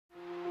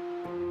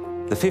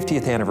The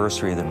 50th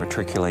anniversary of the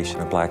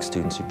Matriculation of Black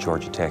Students at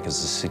Georgia Tech is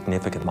a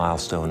significant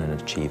milestone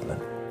and achievement.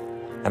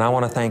 And I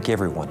want to thank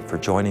everyone for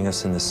joining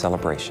us in this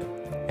celebration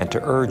and to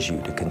urge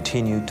you to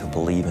continue to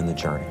believe in the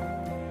journey.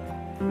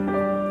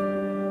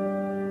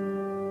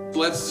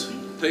 Let's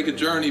take a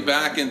journey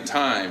back in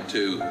time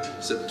to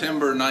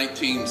September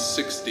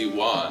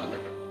 1961.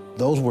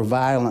 Those were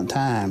violent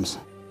times.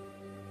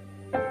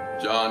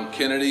 John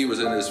Kennedy was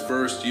in his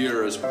first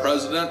year as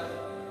president.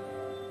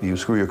 You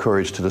screw your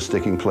courage to the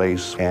sticking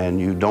place, and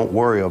you don't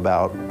worry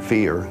about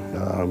fear.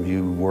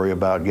 You worry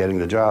about getting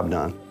the job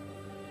done.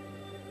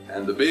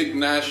 And the big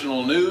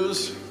national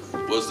news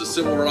was the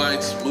civil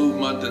rights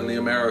movement in the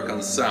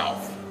American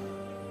South.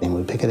 And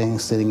we're picketing,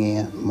 sitting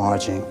in,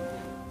 marching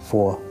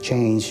for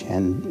change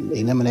and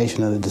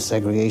elimination of the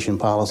desegregation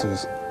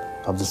policies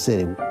of the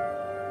city.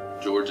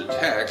 Georgia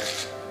Tech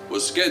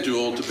was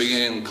scheduled to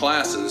begin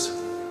classes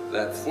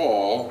that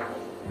fall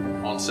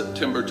on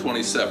September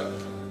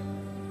 27th.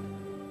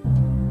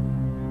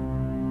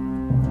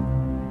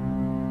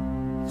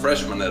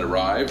 Freshmen had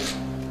arrived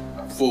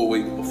a full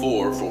week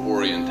before for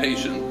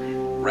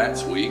orientation,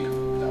 Rats Week.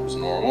 That was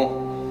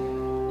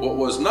normal. What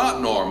was not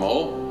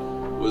normal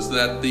was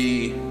that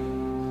the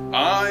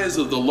eyes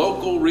of the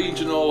local,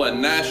 regional,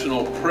 and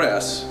national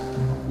press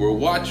were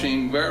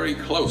watching very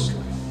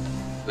closely.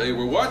 They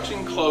were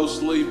watching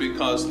closely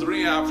because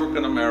 3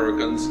 African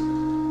Americans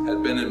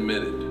had been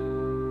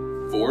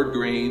admitted: Ford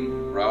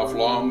Green, Ralph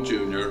Long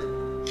Jr.,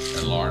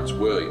 and Lawrence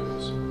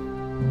Williams.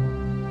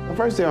 The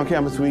first day on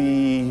campus,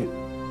 we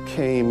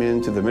came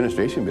into the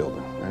administration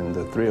building, and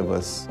the 3 of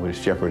us were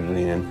shepherded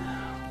in.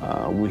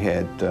 We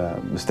had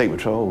the State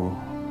Patrol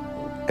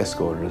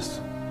escorted us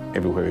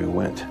everywhere we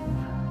went.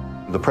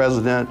 The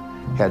president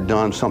had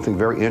done something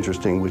very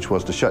interesting, which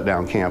was to shut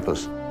down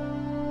campus.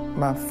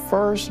 My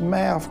first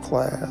math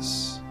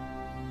class,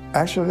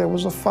 actually there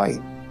was a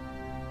fight.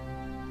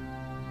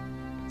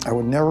 I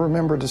would never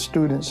remember the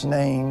student's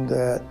name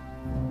that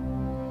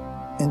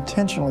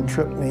intentionally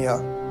tripped me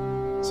up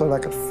so that I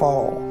could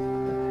fall.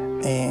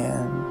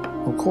 And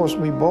of course,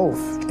 we both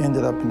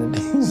ended up in the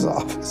dean's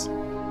office.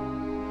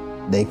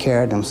 They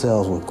carried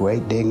themselves with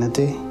great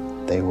dignity.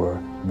 They were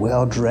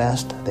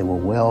well-dressed, they were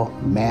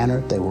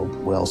well-mannered, they were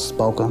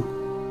well-spoken,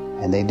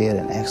 and they did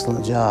an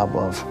excellent job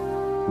of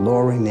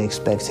lowering the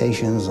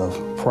expectations of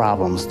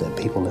problems that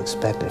people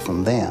expected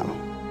from them.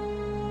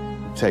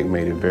 Tech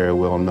made it very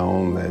well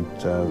known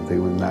that they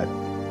would not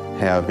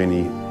have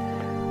any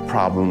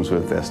problems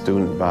with their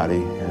student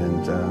body,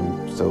 and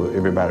so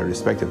everybody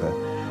respected that.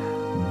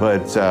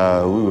 But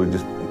we were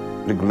just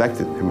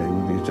neglected. I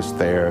mean, we were just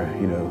there,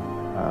 you know,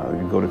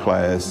 you go to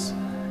class,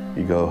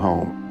 you go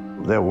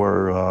home. There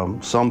were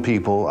some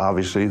people,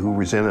 obviously, who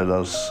resented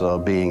us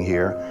being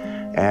here,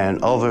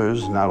 and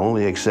others not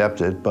only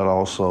accepted, but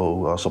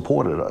also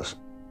supported us.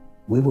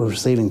 We were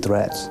receiving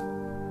threats.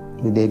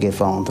 We did get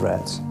phone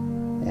threats.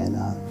 And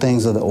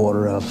things of the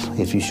order of,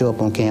 if you show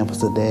up on campus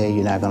today,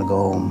 you're not gonna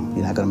go home,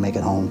 you're not gonna make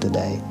it home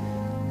today.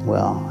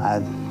 Well,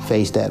 I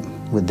faced that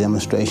with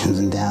demonstrations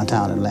in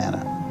downtown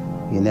Atlanta.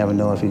 You never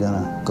know if you're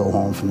gonna go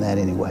home from that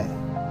anyway.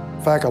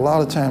 In fact, a lot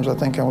of times I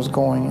think I was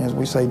going, as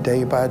we say,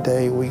 day by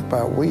day, week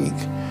by week.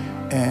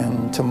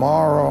 And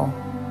tomorrow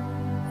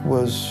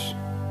was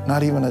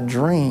not even a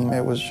dream.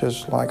 It was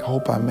just like,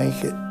 hope I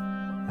make it.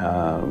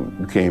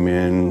 We came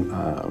in,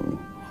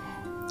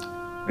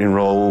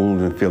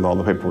 enrolled and filled all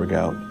the paperwork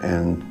out,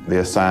 and they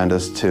assigned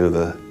us to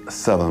the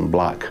Southern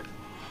Block.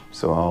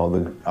 So all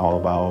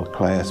of our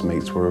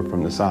classmates were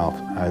from the South.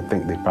 I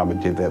think they probably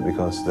did that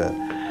because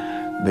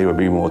they would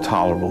be more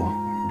tolerable,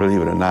 believe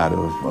it or not,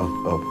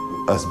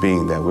 of us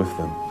being there with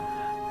them.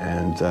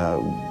 And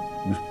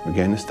we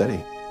began to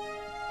study.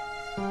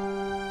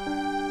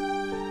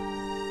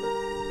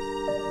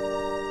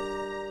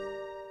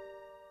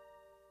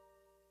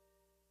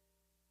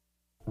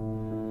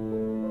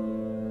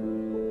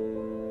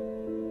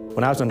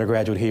 When I was an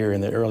undergraduate here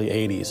in the early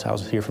 80s, I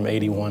was here from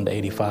 81 to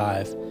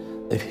 85.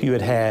 If you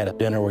had had a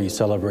dinner where you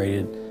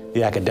celebrated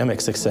the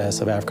academic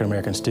success of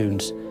African-American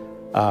students,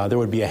 there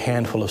would be a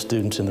handful of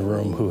students in the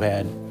room who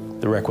had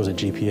the requisite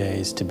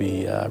GPAs to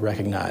be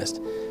recognized.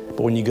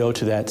 But when you go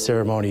to that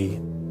ceremony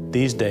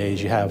these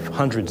days, you have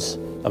hundreds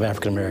of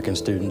African-American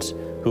students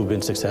who've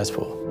been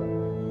successful.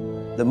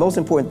 The most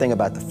important thing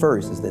about the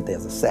first is that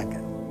there's a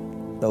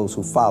second, those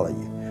who follow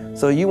you.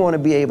 So you want to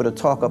be able to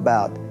talk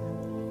about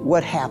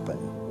what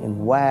happened and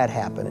why it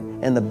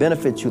happened and the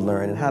benefits you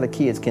learn and how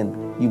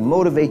you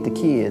motivate the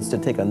kids to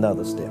take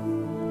another step.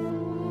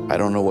 I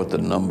don't know what the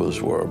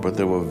numbers were, but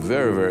there were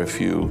very, very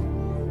few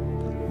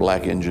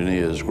black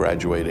engineers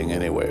graduating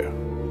anywhere.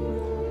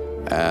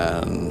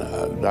 And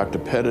Dr.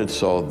 Pettit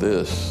saw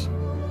this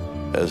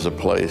as a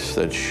place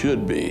that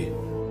should be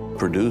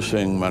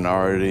producing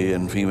minority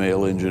and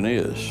female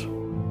engineers.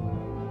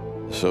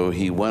 So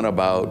he went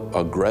about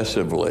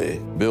aggressively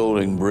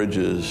building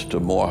bridges to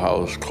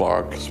Morehouse,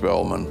 Clark,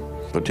 Spelman,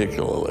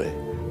 particularly.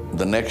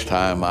 The next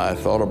time I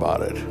thought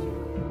about it,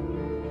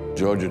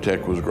 Georgia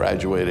Tech was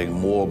graduating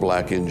more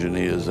black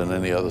engineers than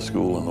any other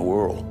school in the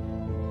world.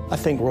 I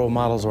think role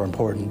models are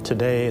important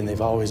today, and they've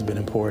always been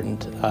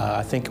important.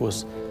 I think it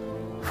was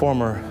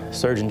former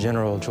Surgeon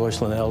General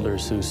Joycelyn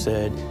Elders who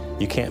said,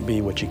 "You can't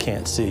be what you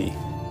can't see."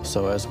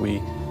 So as we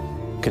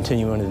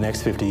continue into the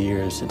next 50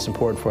 years, it's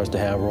important for us to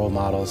have role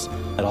models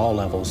at all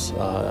levels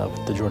of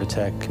the Georgia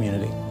Tech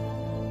community.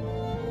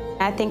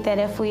 I think that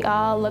if we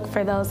all look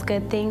for those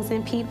good things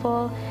in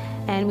people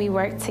and we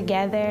work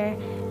together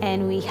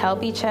and we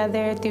help each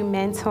other through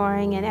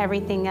mentoring and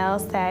everything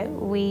else, that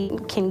we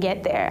can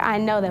get there. I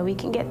know that we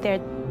can get there.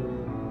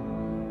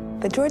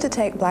 The Georgia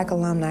Tech Black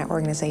Alumni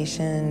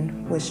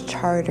Organization was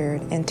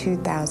chartered in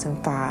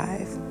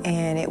 2005,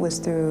 and it was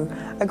through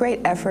a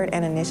great effort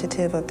and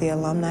initiative of the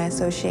Alumni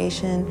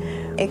Association.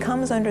 It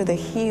comes under the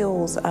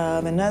heels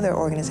of another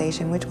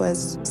organization, which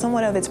was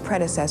somewhat of its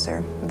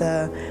predecessor,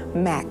 the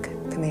MAC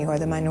Committee, or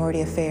the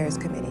Minority Affairs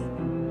Committee.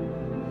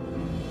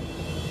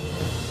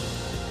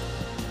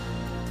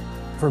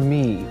 For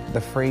me,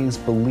 the phrase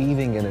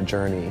believing in a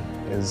journey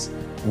is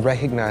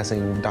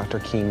recognizing Dr.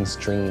 King's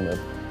dream of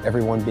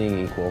everyone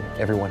being equal,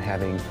 everyone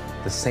having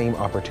the same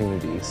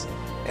opportunities,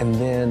 and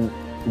then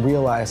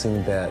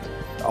realizing that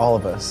all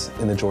of us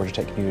in the Georgia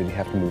Tech community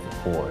have to move it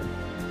forward.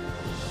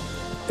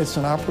 It's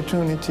an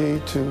opportunity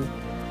to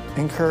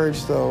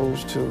encourage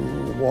those to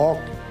walk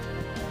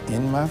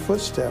in my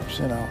footsteps,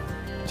 you know.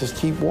 Just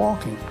keep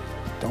walking,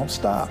 don't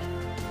stop.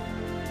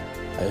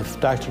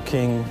 If Dr.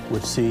 King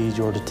would see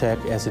Georgia Tech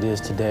as it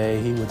is today,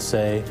 he would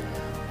say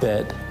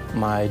that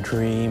my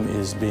dream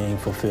is being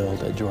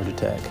fulfilled at Georgia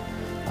Tech.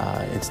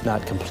 It's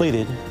not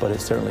completed, but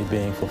it's certainly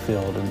being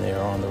fulfilled, and they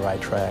are on the right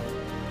track.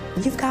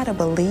 You've got to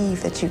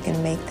believe that you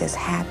can make this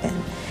happen.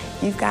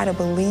 You've got to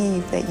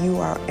believe that you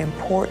are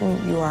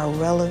important, you are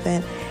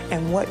relevant,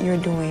 and what you're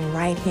doing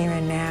right here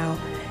and now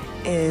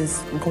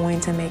is going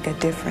to make a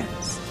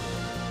difference.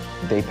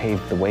 They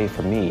paved the way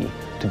for me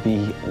to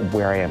be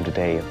where I am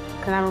today.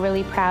 And I'm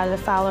really proud to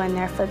follow in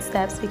their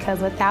footsteps, because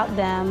without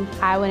them,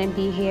 I wouldn't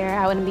be here.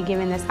 I wouldn't be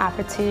given this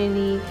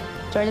opportunity.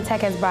 Georgia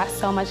Tech has brought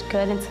so much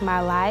good into my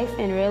life,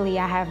 and really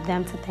I have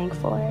them to thank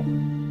for it.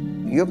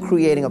 You're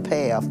creating a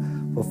path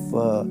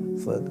for,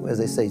 as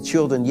they say,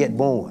 children yet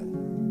born.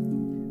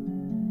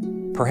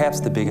 Perhaps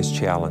the biggest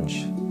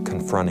challenge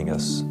confronting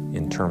us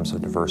in terms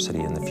of diversity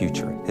in the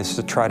future is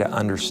to try to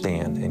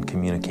understand and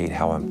communicate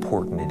how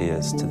important it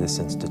is to this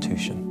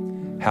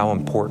institution, how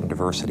important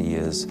diversity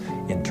is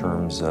in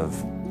terms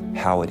of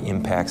how it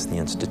impacts the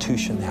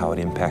institution, how it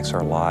impacts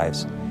our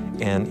lives,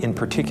 and in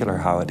particular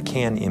how it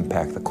can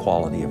impact the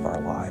quality of our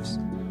lives.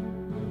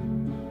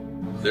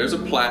 There's a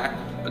plaque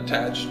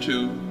attached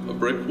to a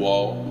brick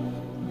wall,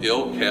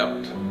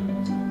 ill-kept,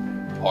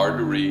 hard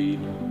to read,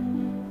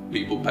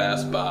 people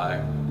pass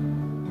by.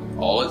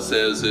 All it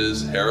says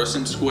is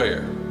Harrison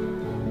Square,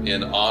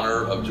 in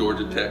honor of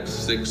Georgia Tech's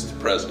 6th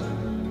president.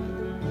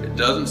 It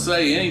doesn't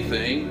say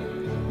anything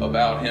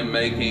about him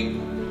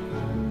making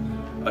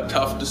a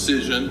tough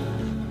decision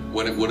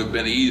when it would have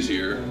been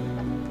easier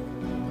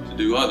to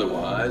do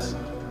otherwise.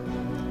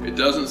 It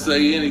doesn't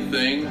say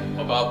anything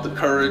about the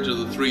courage of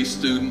the 3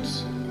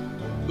 students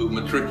who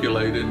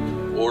matriculated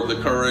or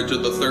the courage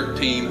of the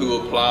 13 who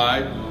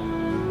applied.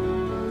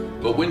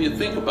 But when you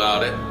think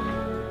about it,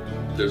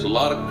 there's a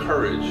lot of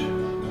courage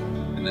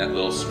in that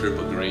little strip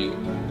of green.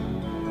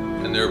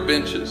 And there are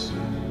benches.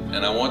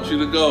 And I want you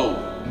to go,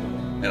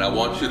 and I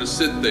want you to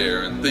sit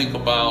there and think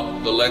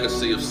about the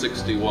legacy of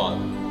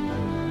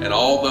 61 and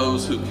all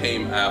those who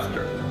came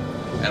after.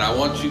 And I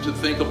want you to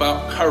think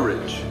about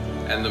courage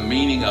and the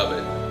meaning of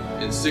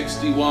it in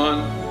 61,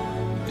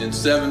 in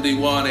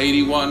 71,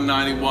 81,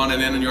 91,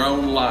 and in your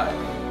own life.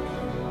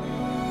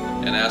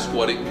 And ask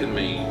what it can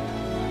mean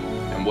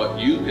and what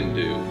you can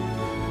do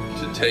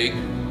to take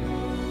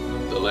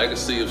the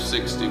legacy of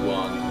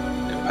 61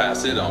 and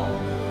pass it on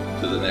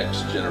to the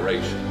next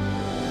generation.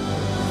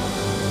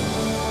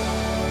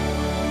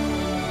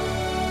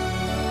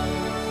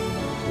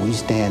 We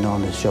stand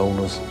on the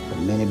shoulders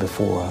of many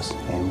before us,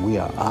 and we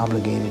are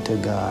obligated to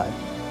God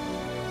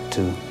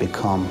to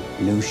become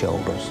new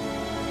shoulders